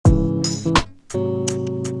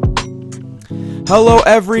Hello,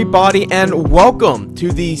 everybody, and welcome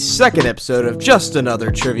to the second episode of Just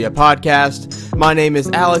Another Trivia Podcast. My name is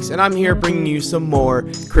Alex, and I'm here bringing you some more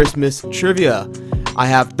Christmas trivia. I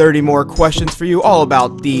have 30 more questions for you all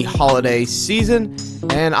about the holiday season,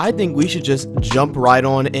 and I think we should just jump right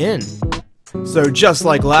on in. So just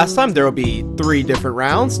like last time, there will be 3 different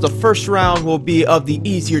rounds. The first round will be of the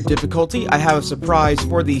easier difficulty. I have a surprise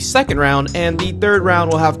for the second round, and the third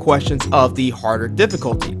round will have questions of the harder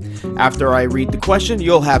difficulty. After I read the question,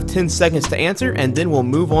 you'll have 10 seconds to answer, and then we'll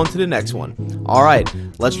move on to the next one. Alright,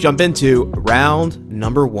 let's jump into round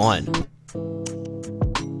number 1.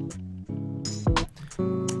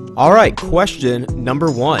 Alright, question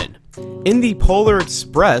number 1. In the Polar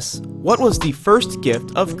Express, what was the first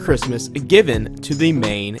gift of Christmas given to the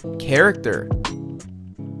main character?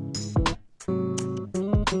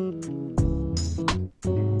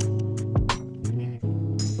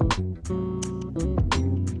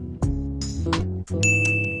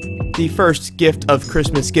 The first gift of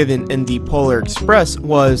Christmas given in the Polar Express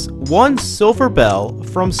was 1 silver bell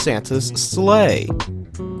from Santa's sleigh.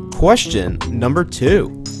 Question number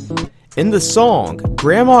 2. In the song,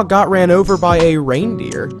 Grandma Got Ran Over by a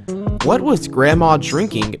Reindeer, what was Grandma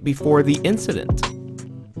drinking before the incident?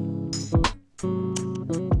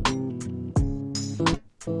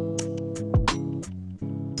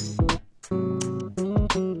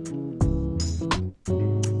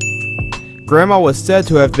 Grandma was said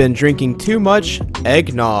to have been drinking too much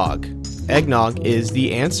eggnog. Eggnog is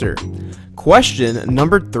the answer. Question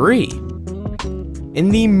number 3. In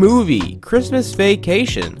the movie Christmas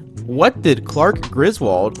Vacation, what did Clark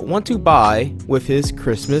Griswold want to buy with his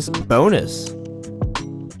Christmas bonus?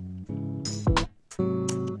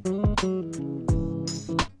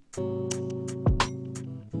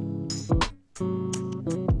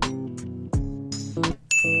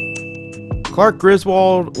 Clark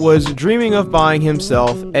Griswold was dreaming of buying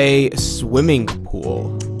himself a swimming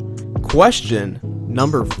pool. Question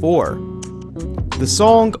number 4. The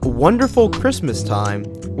song Wonderful Christmas Time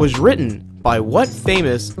was written by what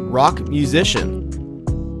famous rock musician?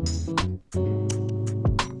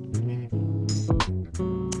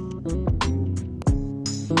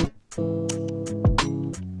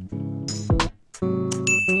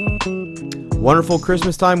 Wonderful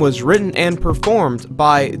Christmas Time was written and performed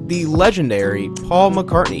by the legendary Paul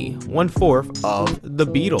McCartney, 1/4 of the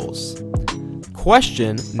Beatles.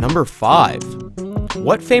 Question number 5.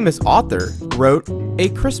 What famous author wrote A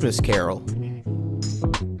Christmas Carol?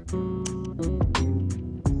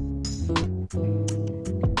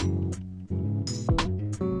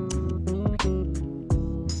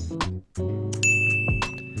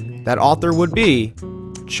 That author would be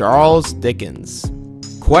Charles Dickens.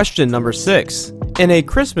 Question number 6. In A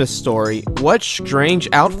Christmas Story, what strange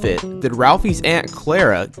outfit did Ralphie's Aunt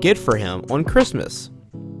Clara get for him on Christmas?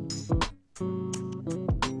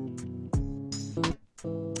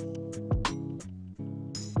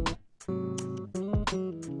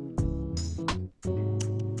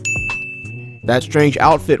 That strange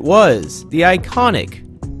outfit was the iconic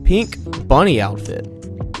pink bunny outfit.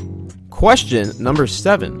 Question number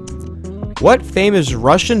 7. What famous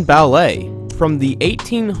Russian ballet from the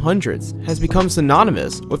 1800s has become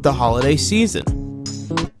synonymous with the holiday season?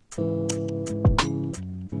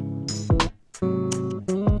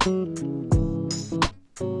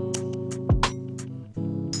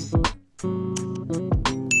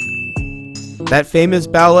 That famous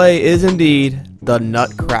ballet is indeed the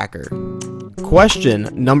Nutcracker. Question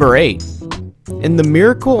number 8. In The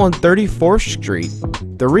Miracle on 34th Street,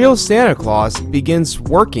 the real Santa Claus begins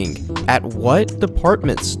working at what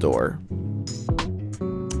department store?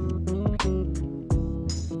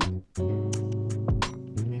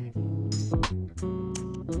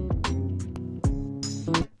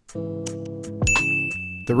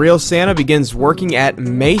 The real Santa begins working at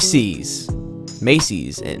Macy's.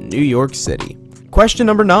 Macy's in New York City. Question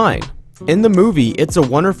number 9. In the movie It's a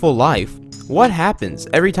Wonderful Life, what happens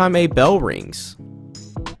every time a bell rings?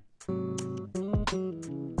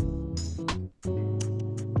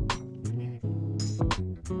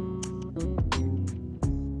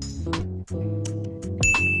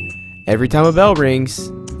 Every time a bell rings,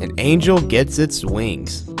 an angel gets its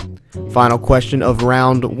wings. Final question of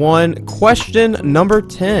round 1, question number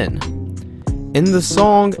 10. In the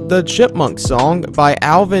song The Chipmunk Song by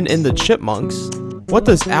Alvin and the Chipmunks, what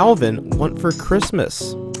does Alvin want for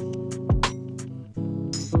Christmas?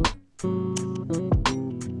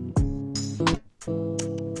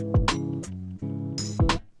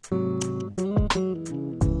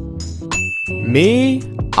 Me,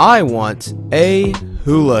 I want a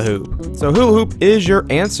hula hoop. So hula hoop is your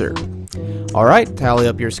answer. All right, tally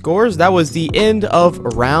up your scores. That was the end of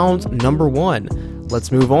round number 1.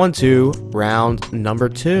 Let's move on to round number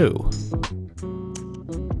 2.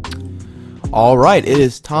 All right, it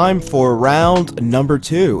is time for round number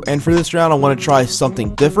 2. And for this round, I want to try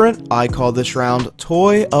something different. I call this round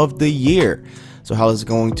Toy of the Year. So how is it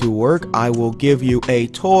going to work? I will give you a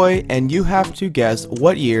toy and you have to guess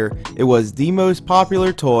what year it was the most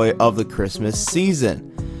popular toy of the Christmas season.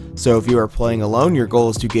 So if you are playing alone, your goal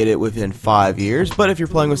is to get it within 5 years, but if you're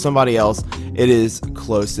playing with somebody else, it is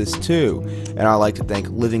closest to. And I'd like to thank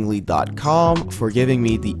livingly.com for giving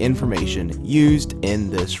me the information used in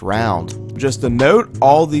this round. Just a note,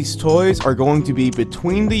 all these toys are going to be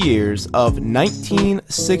between the years of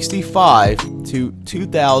 1965 to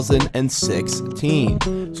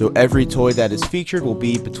 2016. So every toy that is featured will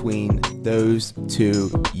be between those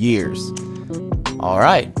 2 years. All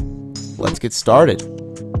right, let's get started.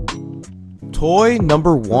 Toy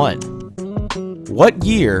number 1. What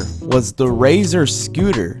year was the Razor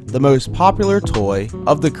scooter the most popular toy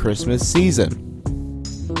of the Christmas season?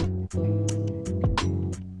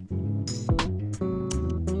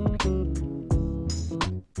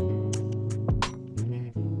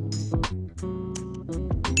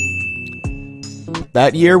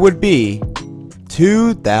 That year would be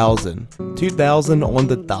 2000. 2000 on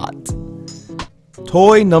the dot.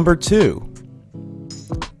 Toy number 2.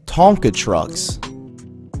 Tonka trucks.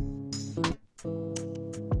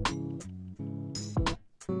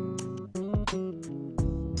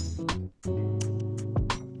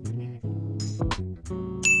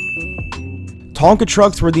 Tonka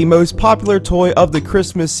trucks were the most popular toy of the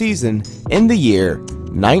Christmas season in the year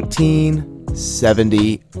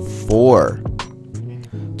 1974.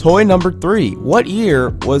 Toy number 3. What year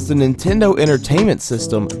was the Nintendo Entertainment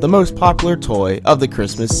System the most popular toy of the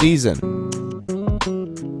Christmas season?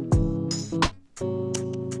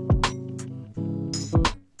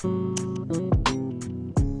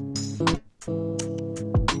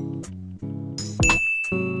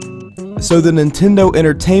 So the Nintendo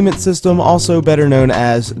Entertainment System, also better known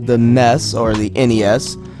as the NES or the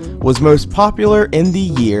NES, was most popular in the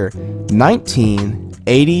year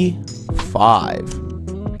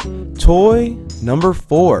 1985. Toy number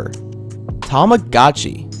 4.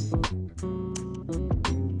 Tamagotchi.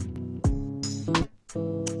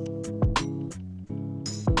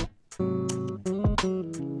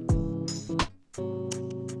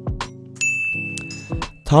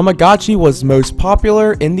 Tamagotchi was most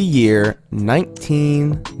popular in the year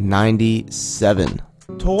 1997.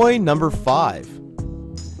 Toy number 5.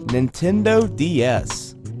 Nintendo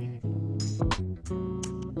DS.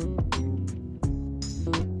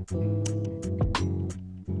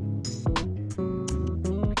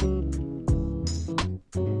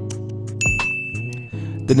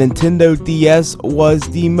 The Nintendo DS was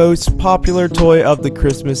the most popular toy of the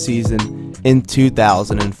Christmas season in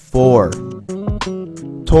 2004.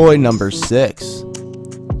 Toy number 6.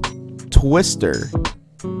 Twister.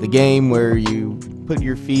 The game where you put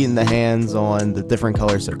your feet in the hands on the different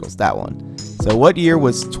color circles. That one. So what year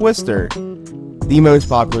was Twister the most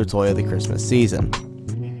popular toy of the Christmas season?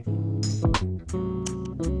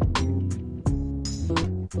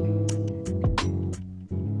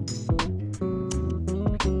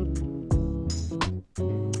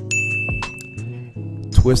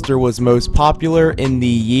 Twister was most popular in the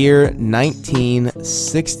year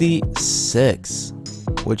 1966,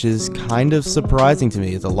 which is kind of surprising to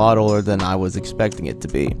me. It's a lot older than I was expecting it to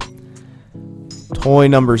be. Toy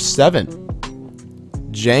number 7,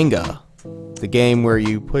 Jenga, the game where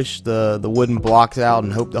you push the wooden blocks out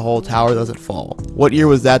and hope the whole tower doesn't fall. What year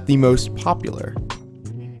was that the most popular?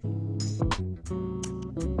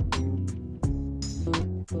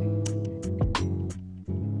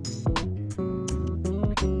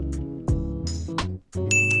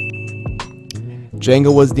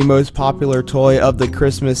 Jenga was the most popular toy of the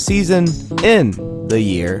Christmas season in the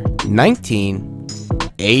year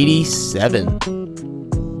 1987.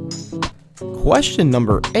 Question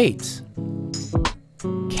number 8.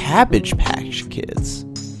 Cabbage Patch Kids.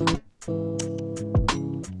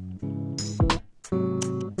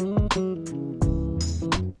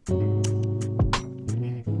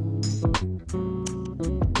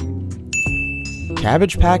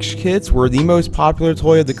 Cabbage Patch Kids were the most popular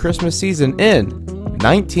toy of the Christmas season in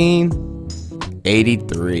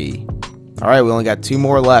 1983. Alright, we only got 2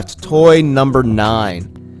 more left. Toy number 9.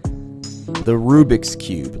 The Rubik's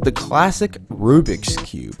Cube. The classic Rubik's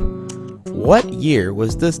Cube. What year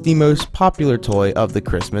was this the most popular toy of the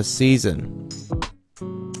Christmas season?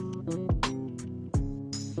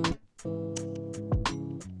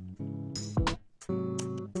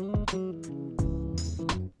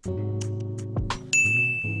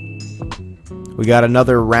 We got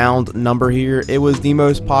another round number here. It was the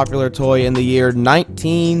most popular toy in the year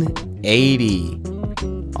 1980.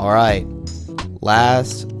 All right,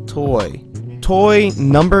 last toy. Toy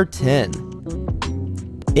number 10.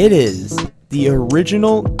 It is the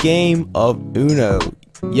original game of Uno.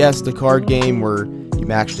 Yes, the card game where you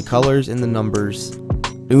match the colors and the numbers.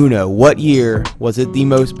 Uno. What year was it the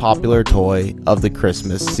most popular toy of the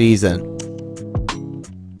Christmas season?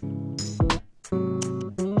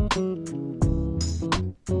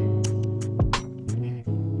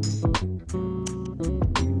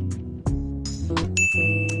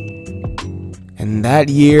 And that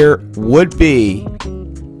year would be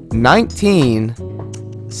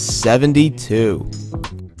 1972.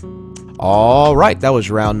 All right, that was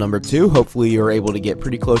round number 2. Hopefully you were able to get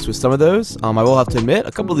pretty close with some of those. I will have to admit,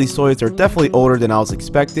 a couple of these toys are definitely older than I was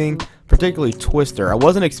expecting, particularly Twister. I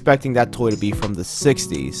wasn't expecting that toy to be from the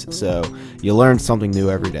 60s, so you learn something new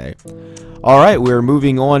every day. All right, we're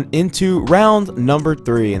moving on into round number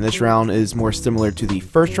 3, and this round is more similar to the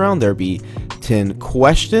first round. There'll be 10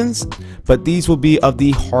 questions, but these will be of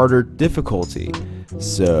the harder difficulty.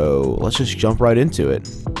 So let's just jump right into it.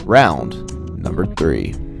 Round number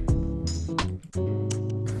 3.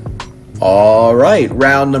 All right,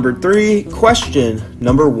 round number 3, question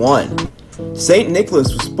number 1. St.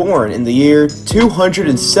 Nicholas was born in the year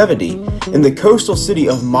 270 in the coastal city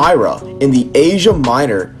of Myra in the Asia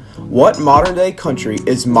Minor. What modern-day country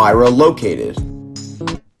is Myra located?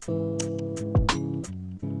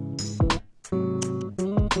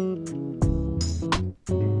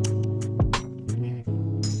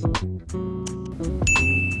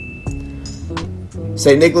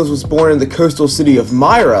 St. Nicholas was born in the coastal city of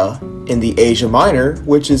Myra in the Asia Minor,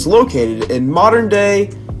 which is located in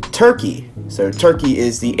modern-day Turkey. So Turkey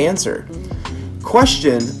is the answer.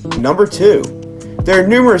 Question number 2. There are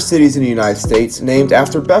numerous cities in the United States named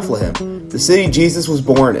after Bethlehem, the city Jesus was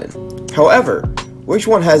born in. However, which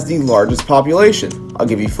one has the largest population? I'll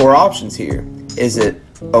give you 4 options here. Is it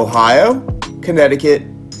Ohio, Connecticut,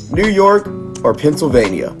 New York, or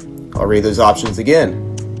Pennsylvania? I'll read those options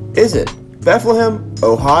again. Is it Bethlehem,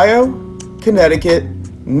 Ohio, Connecticut,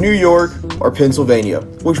 New York, or Pennsylvania?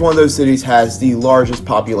 Which one of those cities has the largest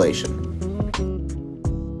population?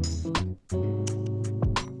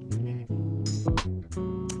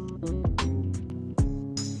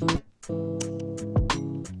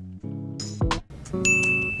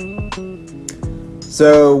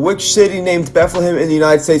 So, which city named Bethlehem in the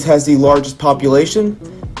United States has the largest population?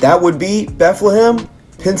 That would be Bethlehem,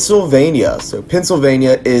 Pennsylvania. So,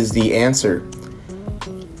 Pennsylvania is the answer.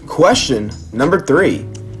 Question number 3.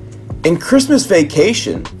 In Christmas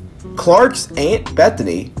Vacation, Clark's Aunt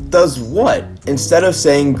Bethany does what instead of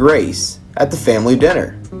saying grace at the family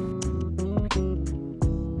dinner?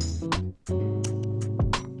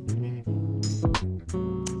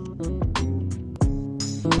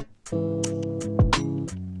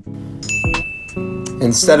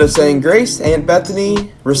 Instead of saying grace, Aunt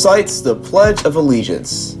Bethany recites the Pledge of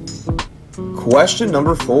Allegiance. Question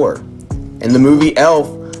number 4. In the movie Elf,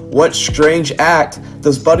 what strange act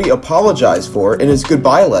does Buddy apologize for in his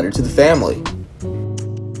goodbye letter to the family?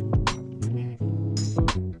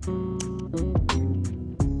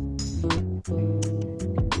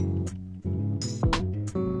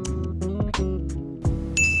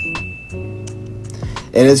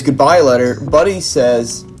 In his goodbye letter, Buddy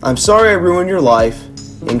says, "I'm sorry I ruined your life,"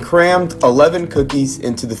 and crammed 11 cookies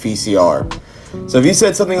into the VCR. So if you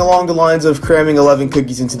said something along the lines of cramming 11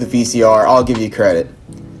 cookies into the VCR, I'll give you credit.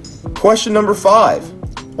 Question number 5.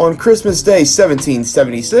 On Christmas Day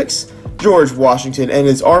 1776, George Washington and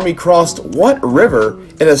his army crossed what river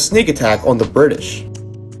in a sneak attack on the British?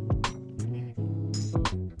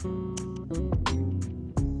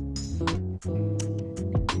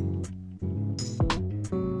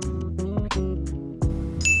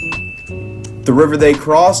 The river they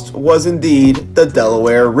crossed was indeed the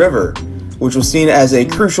Delaware River, which was seen as a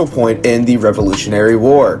crucial point in the Revolutionary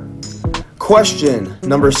War. Question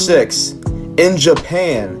number 6. In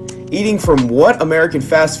Japan, eating from what American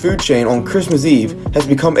fast food chain on Christmas Eve has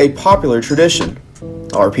become a popular tradition?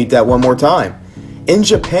 I'll repeat that one more time. In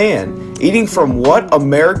Japan, eating from what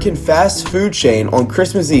American fast food chain on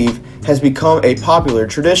Christmas Eve has become a popular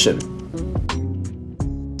tradition?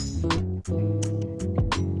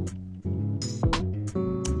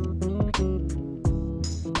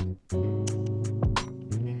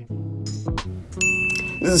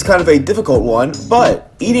 This is kind of a difficult one,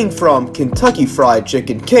 but eating from Kentucky Fried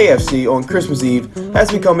Chicken (KFC) on Christmas Eve has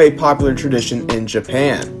become a popular tradition in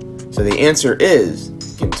Japan. So the answer is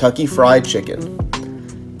Kentucky Fried Chicken.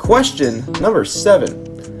 Question number 7.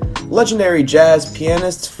 legendary jazz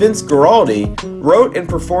pianist Vince Guaraldi wrote and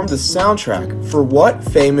performed the soundtrack for what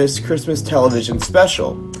famous Christmas television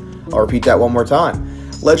special? I'll repeat that one more time.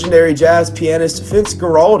 Legendary jazz pianist Vince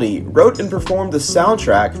Guaraldi wrote and performed the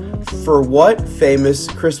soundtrack for what famous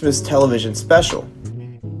Christmas television special?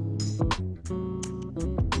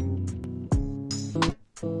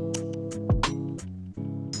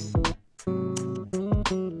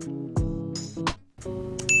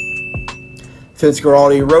 Vince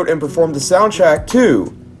Guaraldi wrote and performed the soundtrack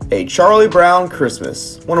to A Charlie Brown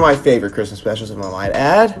Christmas, one of my favorite Christmas specials, if I might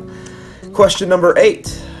add. Question number 8.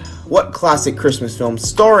 What classic Christmas film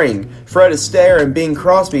starring Fred Astaire and Bing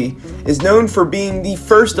Crosby is known for being the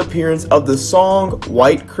first appearance of the song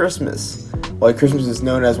White Christmas? White Christmas is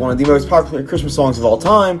known as one of the most popular Christmas songs of all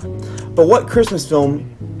time, but what Christmas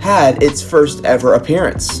film had its first ever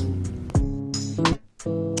appearance?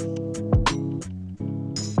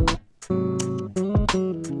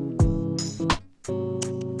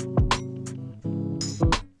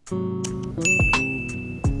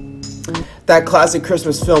 That classic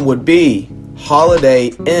Christmas film would be Holiday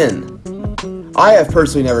Inn. I have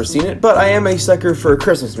personally never seen it, but I am a sucker for a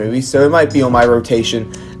Christmas movie, so it might be on my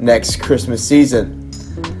rotation next Christmas season.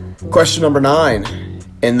 Question number 9.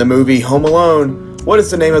 In the movie Home Alone, what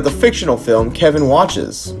is the name of the fictional film Kevin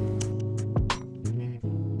watches?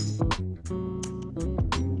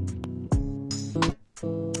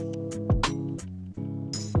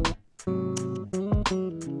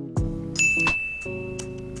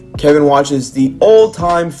 Kevin watches the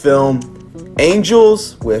old-time film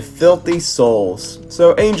Angels with Filthy Souls.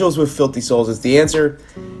 So Angels with Filthy Souls is the answer.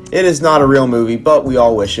 It is not a real movie, but we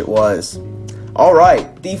all wish it was.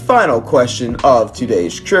 Alright, the final question of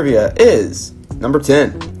today's trivia is number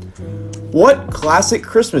 10. What classic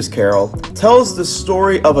Christmas carol tells the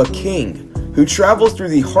story of a king who travels through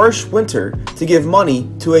the harsh winter to give money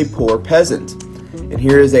to a poor peasant? And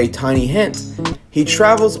here is a tiny hint. He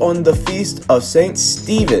travels on the feast of St.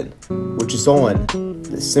 Stephen, which is on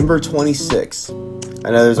December 26th. I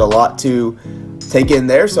know there's a lot to take in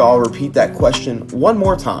there, so I'll repeat that question one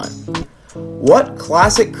more time. What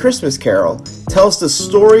classic Christmas carol tells the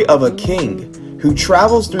story of a king who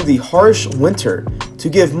travels through the harsh winter to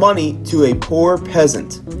give money to a poor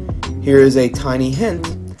peasant? Here is a tiny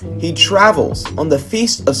hint. He travels on the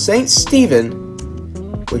feast of St. Stephen,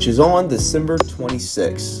 which is on December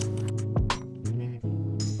 26th.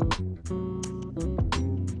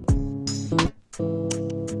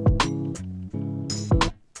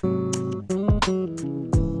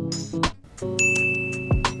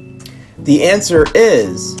 The answer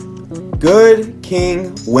is Good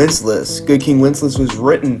King Wenceslas. Good King Wenceslas was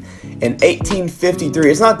written in 1853.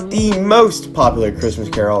 It's not the most popular Christmas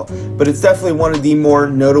carol, but it's definitely one of the more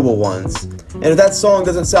notable ones. And if that song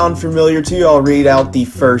doesn't sound familiar to you, I'll read out the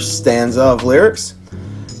first stanza of lyrics.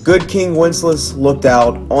 Good King Wenceslas looked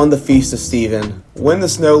out on the feast of Stephen, when the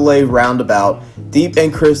snow lay round about, deep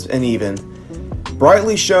and crisp and even.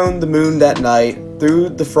 Brightly shone the moon that night, through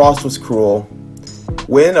the frost was cruel,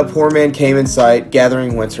 when a poor man came in sight,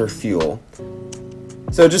 gathering winter fuel.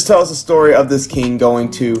 So it just tells the story of this king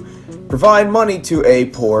going to provide money to a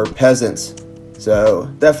poor peasant. So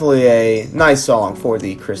definitely a nice song for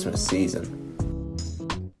the Christmas season.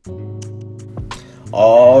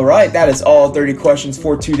 Alright, that is all 30 questions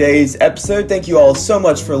for today's episode. Thank you all so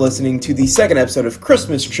much for listening to the second episode of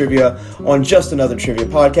Christmas Trivia on Just Another Trivia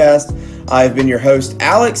Podcast. I've been your host,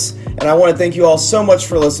 Alex, and I want to thank you all so much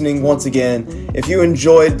for listening once again. If you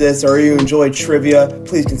enjoyed this or you enjoyed trivia,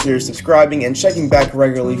 please consider subscribing and checking back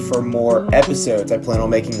regularly for more episodes. I plan on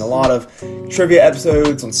making a lot of trivia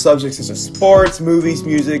episodes on subjects such as sports, movies,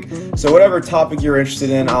 music, so whatever topic you're interested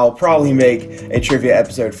in, I'll probably make a trivia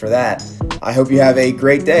episode for that. I hope you have a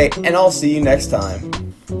great day, and I'll see you next time.